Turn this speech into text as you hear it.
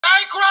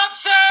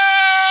Bankruptcy!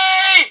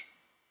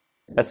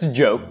 That's a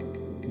joke.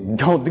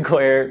 Don't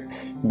declare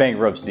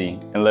bankruptcy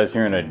unless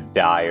you're in a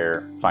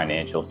dire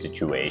financial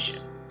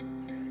situation.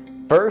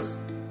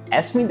 First,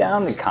 ask me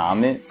down in the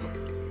comments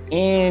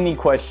any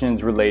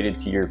questions related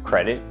to your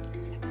credit,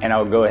 and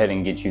I'll go ahead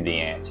and get you the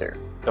answer.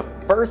 The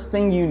first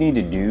thing you need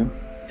to do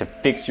to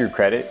fix your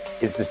credit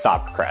is to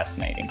stop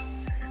procrastinating,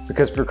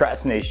 because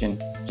procrastination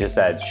just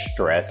adds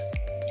stress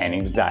and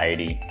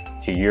anxiety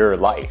to your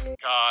life.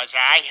 Cause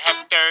I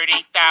have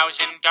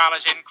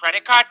 $30,000 in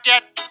credit card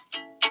debt.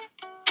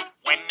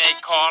 When they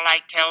call, I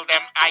tell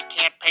them I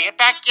can't pay it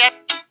back yet.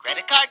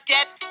 Credit card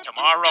debt.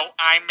 Tomorrow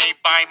I may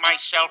buy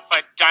myself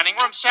a dining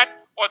room set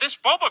or this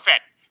Boba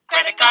Fett.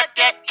 Credit card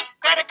debt,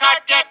 credit card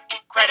debt,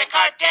 credit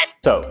card debt.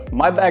 So,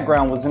 my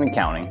background was in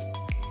accounting.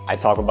 I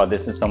talk about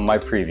this in some of my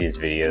previous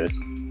videos.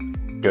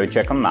 Go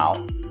check them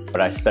out.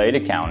 But I studied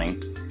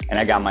accounting and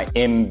I got my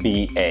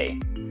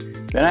MBA.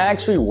 Then I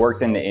actually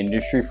worked in the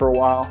industry for a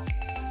while.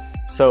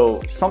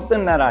 So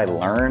something that I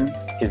learned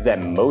is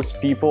that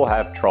most people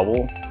have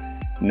trouble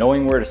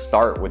knowing where to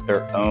start with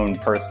their own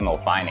personal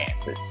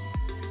finances.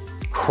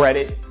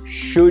 Credit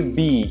should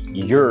be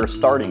your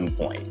starting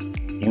point.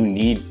 You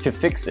need to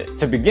fix it.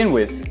 To begin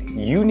with,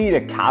 you need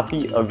a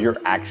copy of your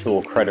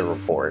actual credit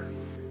report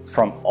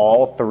from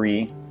all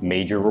three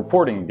major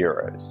reporting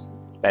bureaus.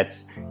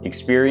 That's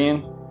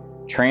Experian,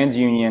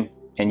 TransUnion,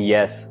 and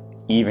yes,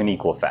 even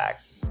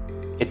Equifax.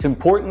 It's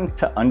important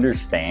to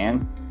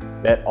understand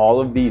that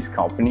all of these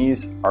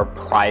companies are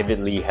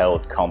privately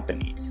held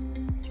companies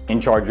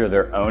in charge of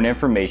their own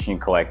information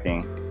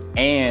collecting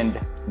and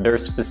their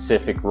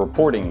specific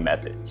reporting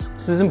methods.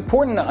 This is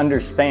important to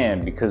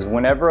understand because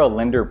whenever a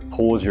lender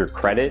pulls your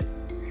credit,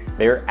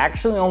 they're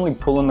actually only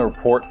pulling the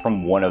report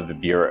from one of the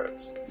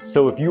bureaus.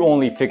 So if you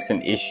only fix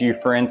an issue,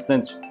 for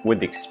instance,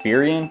 with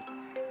Experian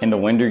and the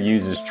lender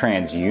uses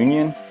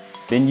TransUnion,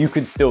 then you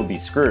could still be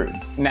screwed.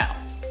 Now,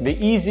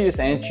 the easiest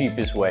and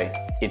cheapest way,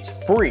 it's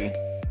free,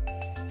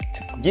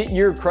 to get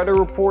your credit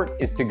report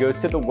is to go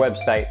to the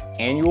website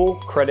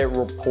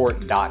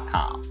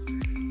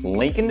annualcreditreport.com.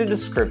 Link in the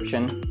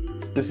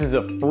description. This is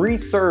a free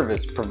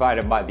service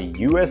provided by the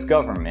US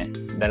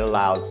government that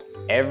allows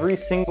every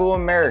single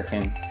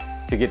American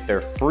to get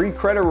their free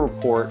credit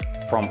report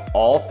from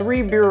all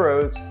three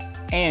bureaus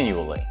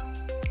annually.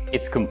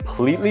 It's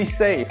completely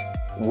safe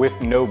with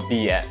no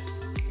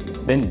BS.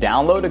 Then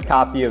download a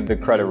copy of the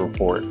credit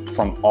report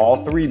from all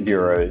three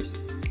bureaus.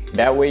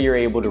 That way you're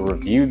able to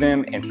review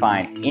them and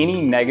find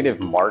any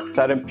negative marks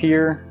that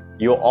appear.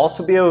 You'll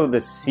also be able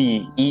to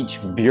see each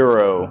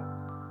bureau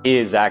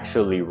is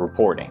actually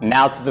reporting.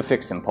 Now to the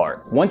fixing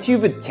part. Once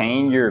you've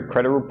attained your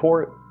credit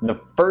report, the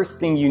first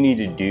thing you need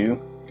to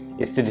do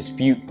is to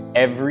dispute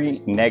every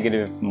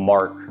negative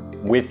mark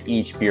with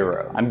each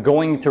bureau. I'm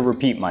going to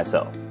repeat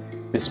myself.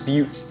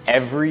 Dispute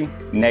every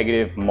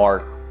negative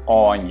mark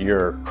on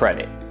your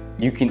credit.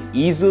 You can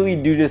easily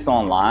do this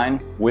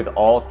online with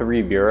all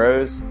three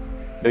bureaus,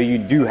 though you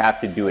do have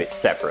to do it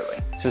separately.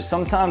 So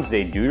sometimes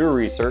they do the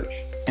research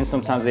and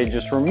sometimes they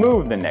just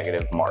remove the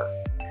negative mark.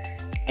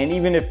 And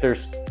even if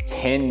there's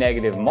 10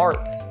 negative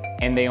marks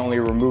and they only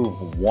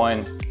remove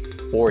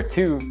 1 or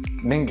 2,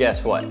 then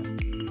guess what?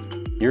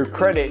 Your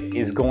credit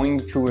is going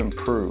to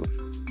improve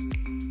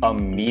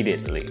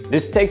immediately.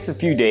 This takes a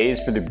few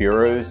days for the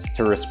bureaus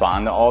to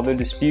respond to all the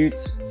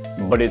disputes,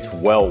 but it's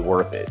well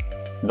worth it.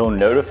 They'll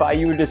notify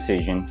you a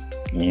decision,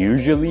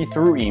 usually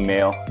through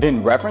email,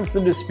 then reference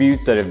the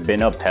disputes that have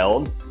been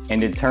upheld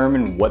and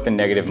determine what the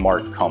negative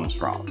mark comes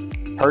from.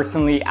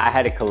 Personally, I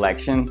had a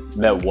collection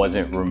that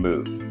wasn't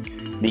removed.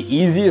 The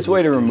easiest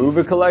way to remove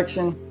a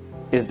collection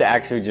is to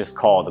actually just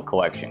call the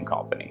collection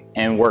company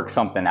and work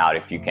something out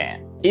if you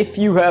can. If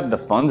you have the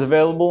funds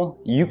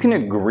available, you can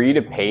agree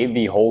to pay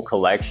the whole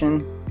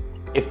collection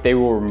if they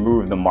will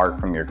remove the mark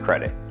from your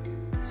credit.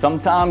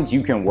 Sometimes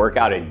you can work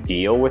out a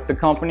deal with the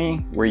company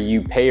where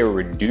you pay a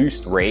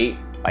reduced rate,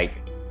 like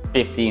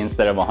 $50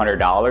 instead of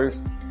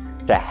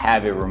 $100, to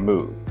have it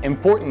removed.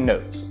 Important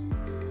notes.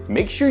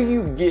 Make sure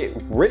you get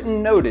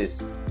written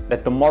notice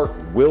that the mark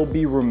will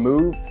be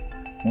removed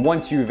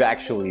once you've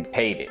actually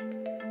paid it.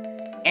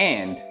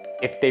 And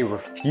if they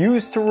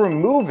refuse to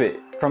remove it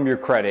from your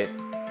credit,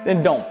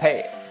 then don't pay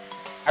it.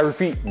 I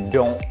repeat,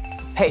 don't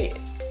pay it.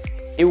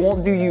 It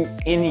won't do you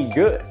any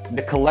good.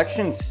 The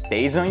collection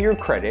stays on your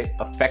credit,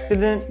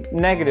 affected it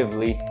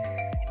negatively,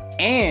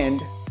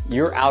 and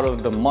you're out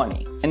of the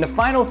money. And the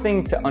final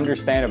thing to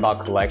understand about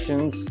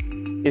collections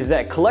is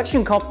that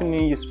collection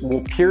companies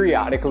will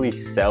periodically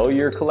sell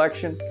your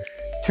collection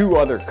to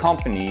other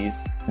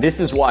companies. This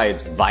is why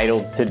it's vital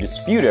to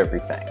dispute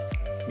everything,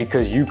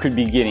 because you could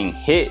be getting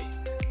hit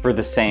for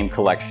the same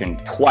collection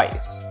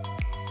twice.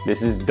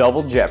 This is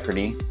double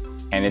jeopardy,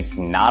 and it's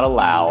not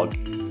allowed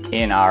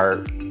in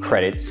our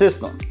credit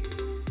system.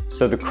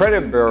 So the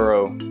credit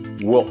bureau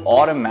will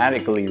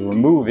automatically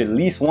remove at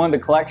least one of the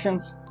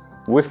collections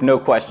with no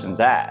questions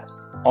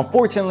asked.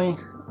 Unfortunately,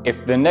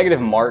 if the negative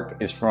mark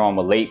is from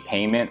a late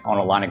payment on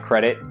a line of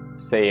credit,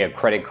 say a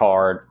credit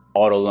card,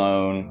 auto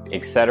loan,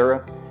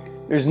 etc.,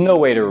 there's no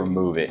way to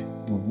remove it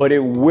but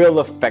it will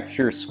affect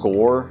your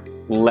score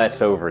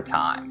less over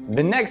time.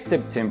 The next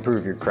tip to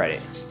improve your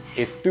credit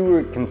is through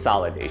a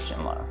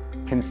consolidation loan.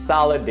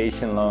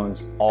 Consolidation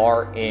loans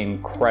are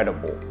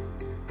incredible.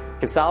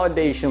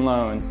 Consolidation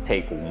loans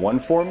take one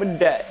form of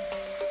debt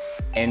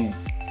and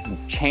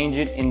change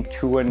it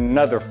into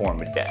another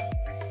form of debt.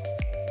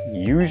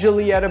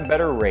 Usually at a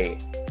better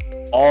rate,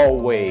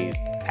 always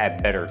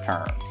at better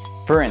terms.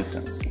 For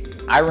instance,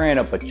 I ran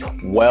up a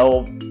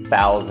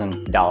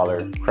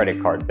 $12,000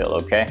 credit card bill,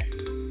 okay?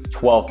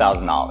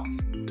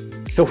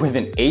 $12,000. So with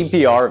an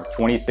APR of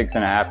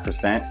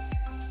 26.5%,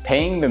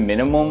 paying the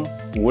minimum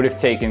would have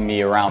taken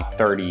me around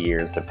 30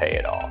 years to pay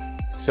it off.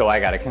 So I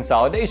got a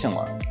consolidation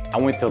loan. I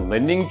went to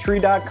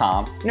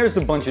lendingtree.com, and there's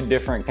a bunch of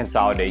different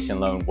consolidation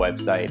loan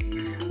websites,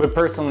 but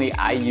personally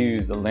I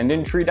used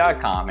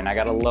lendingtree.com and I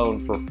got a loan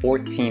for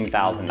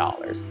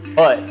 $14,000.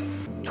 But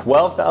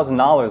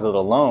 $12,000 of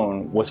the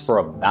loan was for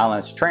a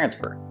balance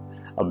transfer.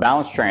 A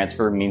balance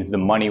transfer means the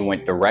money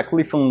went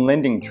directly from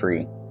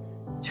LendingTree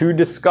to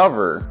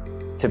Discover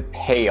to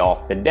pay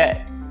off the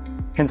debt.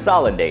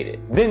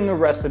 Consolidated. Then the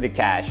rest of the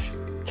cash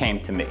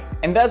came to me.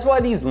 And that's why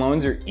these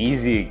loans are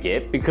easy to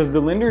get, because the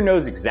lender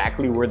knows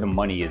exactly where the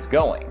money is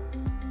going.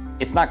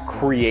 It's not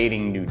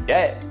creating new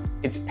debt,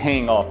 it's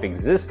paying off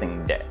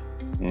existing debt.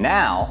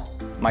 Now,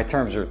 my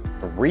terms are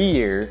 3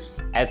 years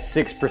at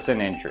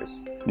 6%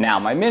 interest. Now,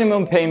 my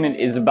minimum payment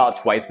is about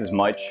twice as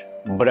much,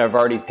 but I've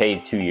already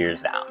paid 2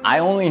 years down. I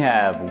only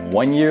have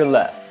 1 year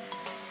left,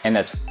 and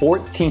that's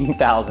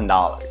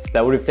 $14,000.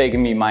 That would have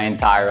taken me my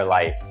entire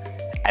life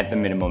at the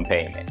minimum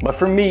payment. But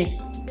for me,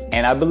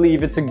 and I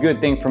believe it's a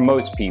good thing for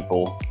most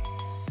people,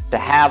 to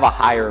have a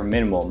higher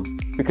minimum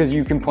because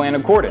you can plan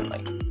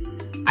accordingly.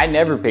 I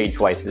never paid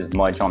twice as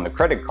much on the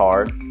credit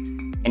card,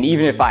 and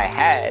even if I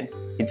had,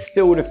 it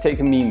still would have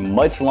taken me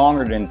much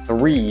longer than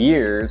 3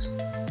 years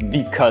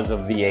because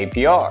of the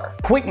APR.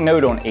 Quick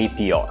note on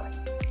APR.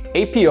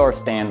 APR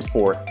stands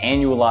for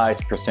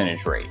annualized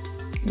percentage rate.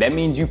 That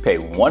means you pay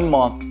 1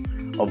 month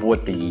of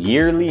what the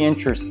yearly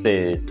interest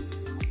is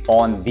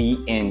on the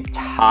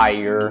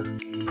entire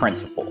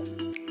principal.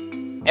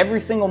 Every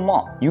single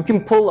month. You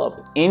can pull up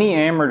any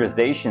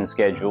amortization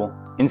schedule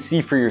and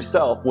see for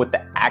yourself what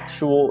the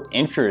actual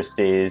interest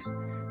is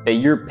that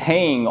you're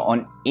paying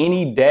on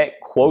any debt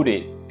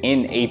quoted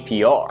in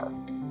APR.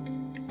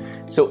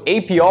 So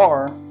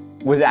APR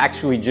was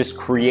actually just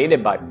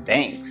created by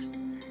banks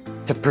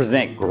to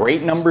present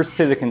great numbers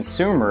to the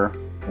consumer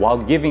while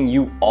giving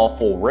you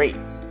awful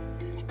rates.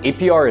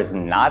 APR is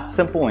not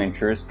simple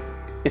interest.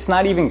 It's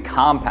not even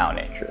compound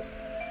interest.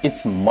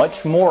 It's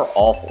much more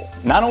awful.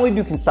 Not only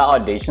do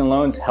consolidation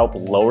loans help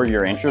lower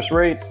your interest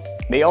rates,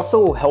 they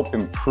also help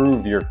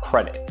improve your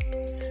credit,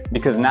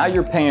 because now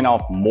you're paying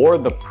off more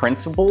of the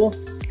principal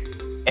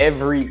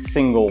every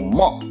single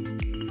month.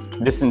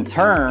 This in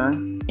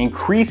turn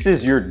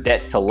increases your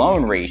debt to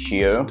loan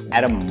ratio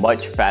at a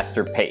much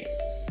faster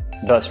pace,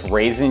 thus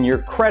raising your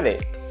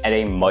credit at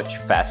a much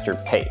faster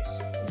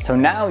pace. So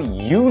now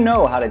you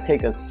know how to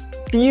take a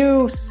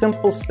few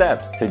simple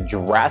steps to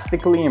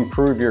drastically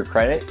improve your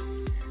credit.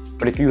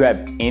 But if you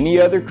have any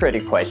other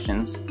credit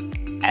questions,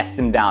 ask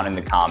them down in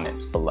the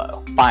comments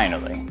below.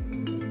 Finally,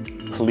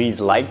 please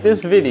like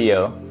this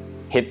video,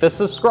 hit the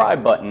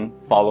subscribe button,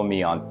 follow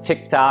me on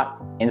TikTok,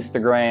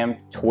 Instagram,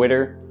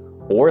 Twitter,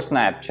 or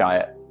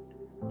Snapchat.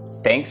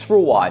 Thanks for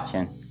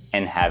watching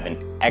and have an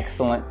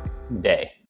excellent day.